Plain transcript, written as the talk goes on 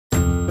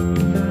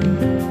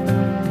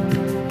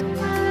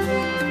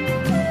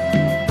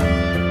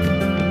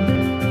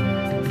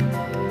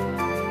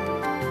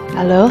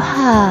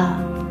Aloha!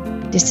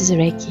 This is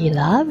Reiki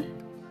Love.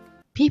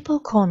 People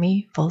call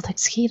me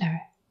Vortex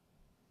Healer.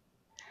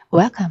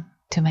 Welcome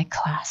to my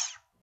class.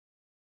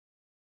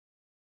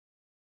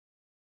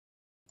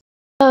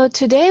 So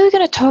today we're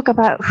going to talk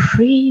about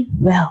free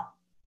will.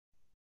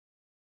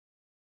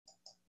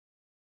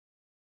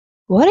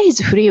 What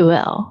is free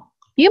will?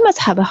 You must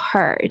have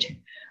heard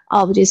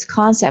of this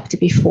concept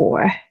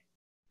before.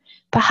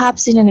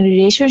 Perhaps in a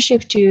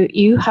relationship too,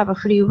 you have a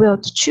free will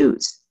to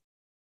choose.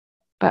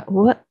 But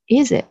what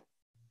is it?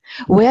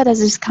 Where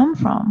does this come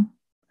from?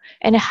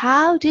 And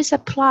how does this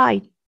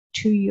apply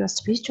to your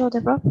spiritual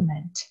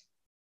development?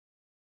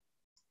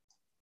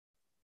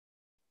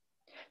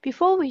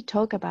 Before we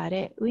talk about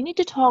it, we need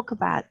to talk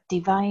about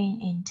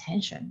divine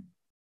intention.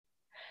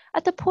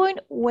 At the point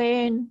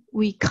when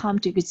we come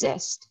to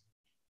exist,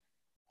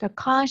 the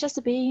conscious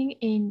being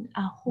in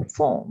a whole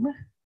form,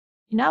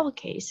 in our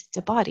case,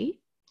 the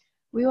body,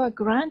 we were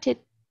granted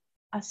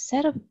a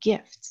set of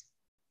gifts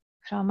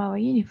from our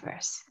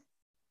universe.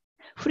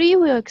 Free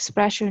will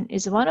expression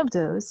is one of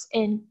those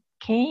and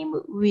came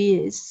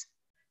with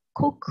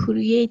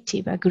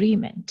co-creative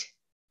agreement,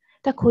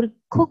 the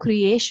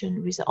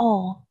co-creation with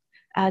all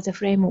as a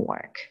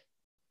framework.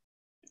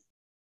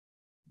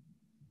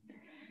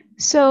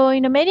 So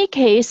in many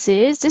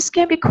cases, this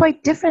can be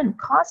quite different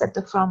concept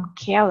from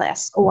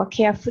careless or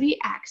carefree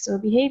acts or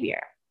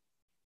behavior.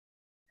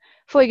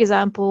 For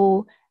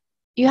example,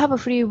 you have a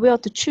free will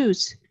to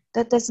choose.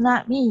 That does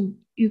not mean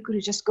you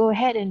could just go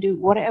ahead and do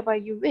whatever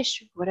you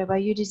wish, whatever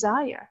you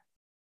desire.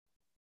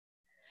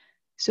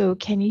 So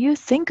can you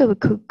think of a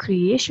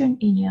co-creation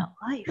in your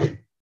life?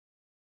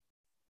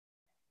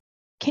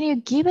 Can you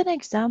give an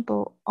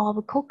example of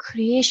a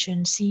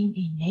co-creation seen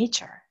in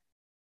nature?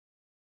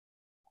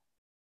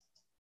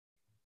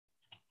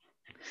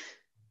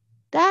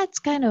 That's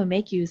kind of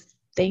make you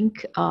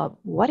think of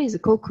what is a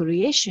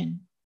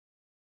co-creation.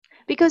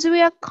 Because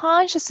we are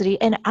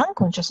consciously and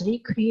unconsciously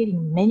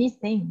creating many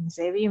things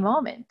every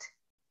moment.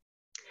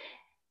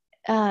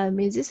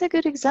 Is this a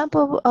good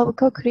example of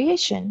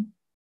co-creation?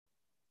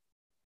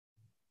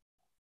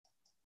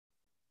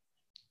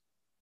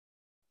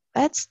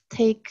 Let's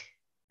take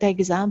the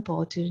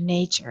example to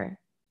nature.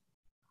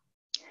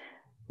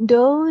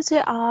 Those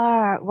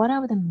are one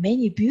of the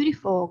many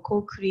beautiful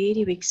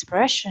co-creative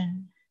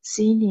expressions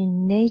seen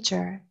in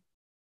nature.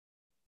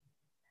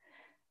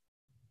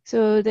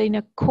 So in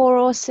a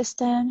coral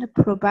system,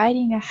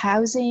 providing a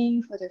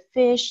housing for the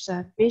fish, so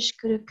the fish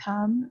could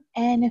come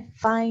and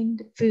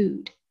find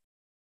food.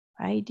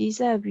 Right? These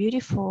are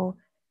beautiful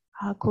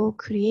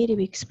co-creative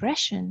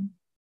expression.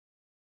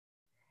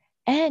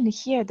 And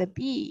here the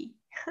bee,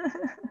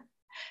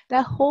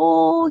 that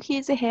hold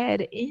his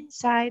head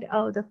inside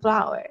of the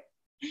flower.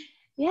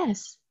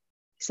 Yes,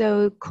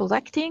 so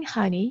collecting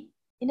honey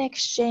in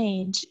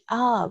exchange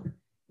of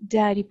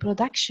the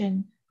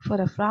reproduction for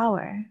the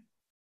flower.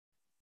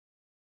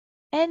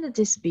 And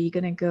this bee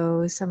gonna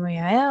go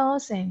somewhere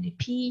else and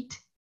repeat.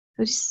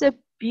 So this is a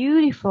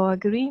beautiful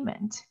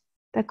agreement,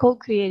 the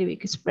co-creative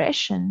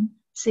expression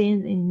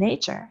seen in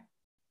nature.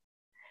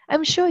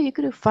 I'm sure you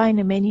could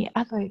find many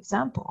other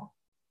examples.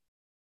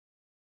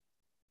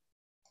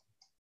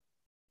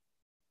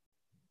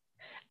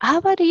 How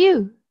about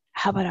you?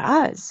 How about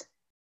us?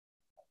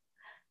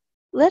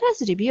 Let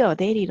us review our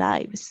daily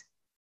lives.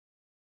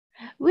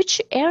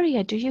 Which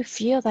area do you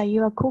feel that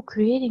you are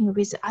co-creating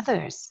with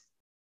others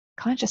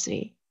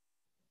consciously?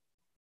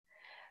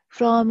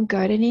 From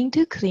gardening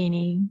to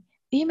cleaning,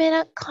 we may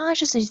not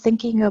consciously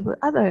thinking of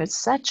others,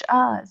 such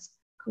as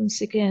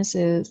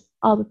consequences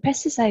of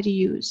pesticide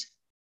use,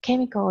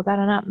 chemicals that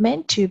are not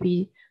meant to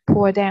be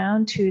poured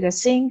down to the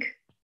sink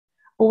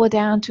or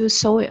down to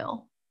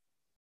soil.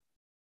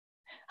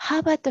 How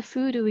about the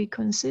food we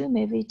consume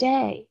every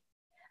day,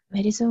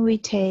 medicine we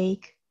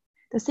take,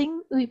 the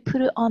thing we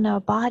put on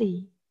our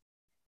body,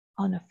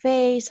 on our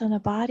face, on our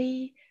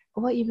body,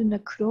 or even the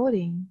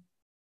clothing?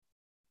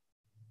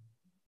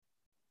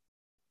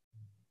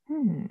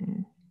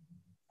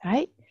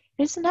 Right?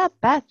 It's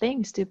not bad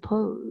things to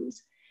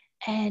pose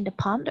and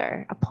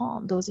ponder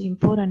upon those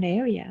important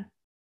areas.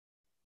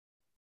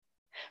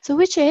 So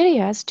which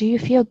areas do you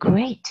feel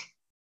great?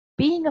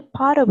 Being a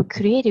part of a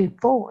creative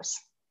force,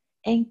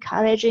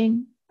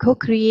 encouraging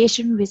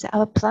co-creation with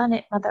our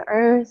planet Mother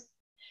Earth,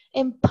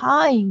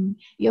 empowering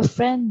your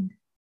friend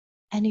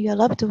and your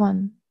loved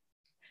one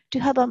to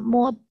have a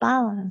more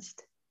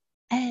balanced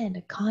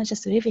and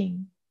conscious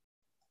living.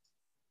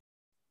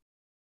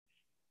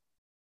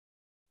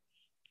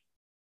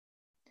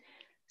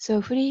 So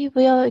free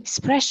will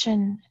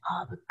expression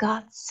of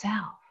God's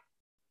self.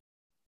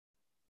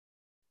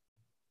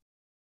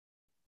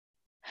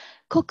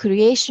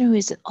 Co-creation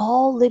with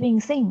all living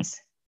things,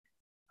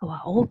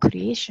 or all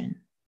creation,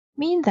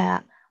 mean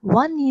that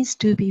one needs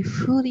to be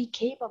fully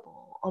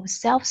capable of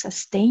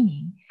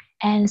self-sustaining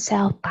and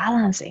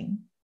self-balancing.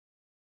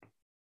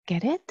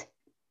 Get it?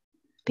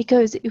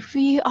 Because if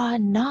we are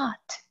not,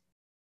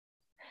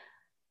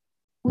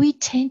 we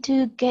tend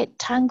to get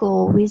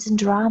tangled with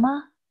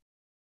drama,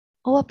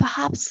 or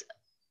perhaps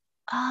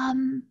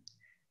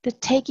the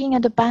taking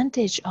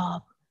advantage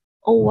of,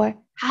 or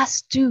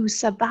has to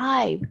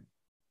survive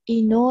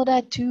in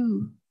order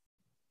to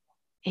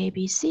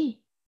ABC,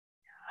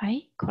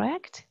 right?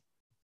 Correct?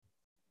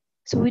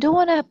 So we don't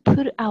want to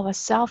put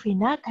ourselves in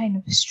that kind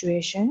of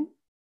situation.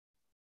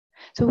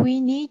 So we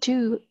need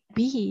to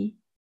be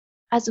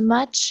as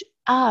much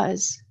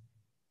as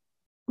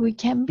we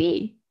can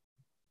be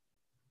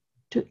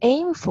to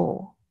aim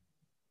for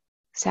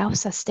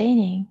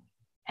self-sustaining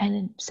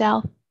and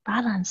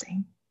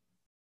self-balancing.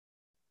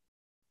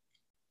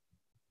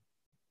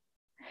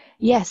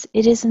 Yes,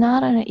 it is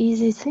not an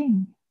easy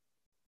thing.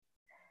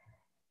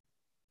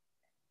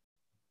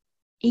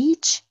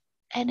 Each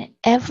and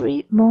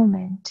every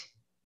moment,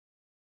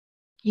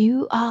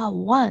 you are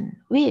one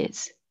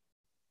with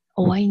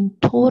or in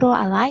total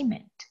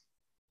alignment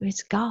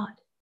with God,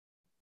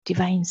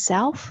 divine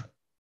self,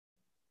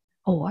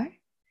 or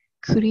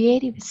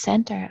creative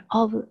center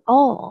of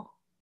all.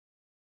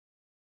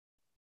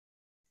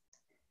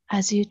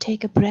 As you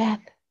take a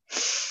breath,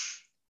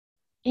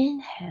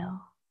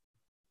 inhale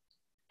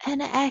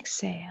and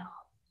exhale,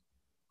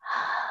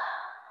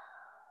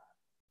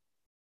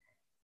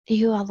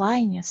 you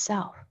align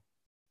yourself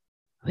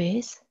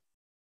with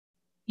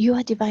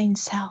your divine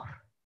self,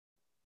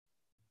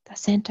 the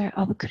center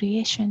of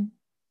creation.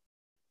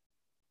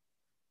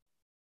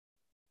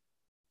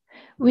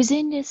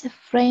 Within this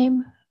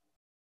frame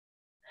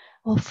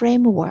or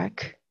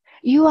framework,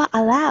 you are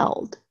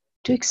allowed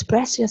to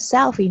express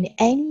yourself in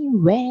any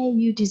way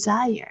you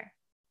desire.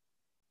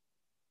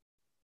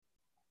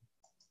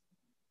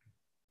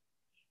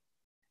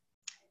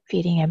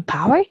 Feeling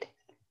empowered?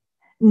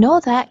 Know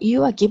that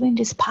you are given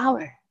this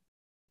power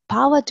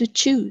to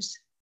choose,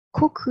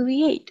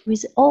 co-create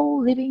with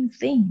all living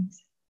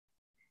things.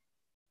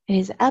 It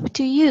is up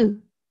to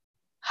you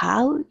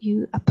how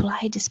you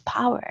apply this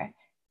power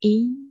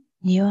in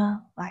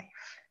your life.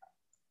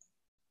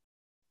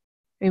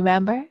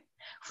 Remember,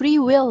 free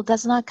will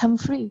does not come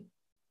free.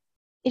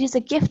 It is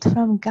a gift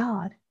from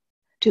God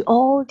to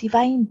all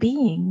divine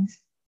beings.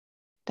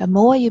 The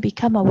more you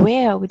become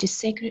aware of this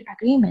sacred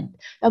agreement,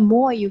 the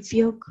more you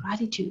feel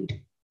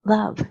gratitude,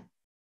 love,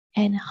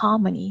 and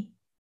harmony.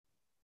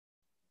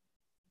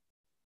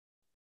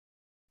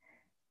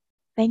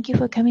 Thank you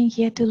for coming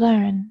here to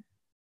learn.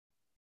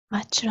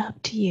 Much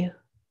love to you,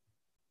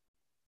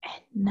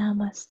 and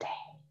namaste.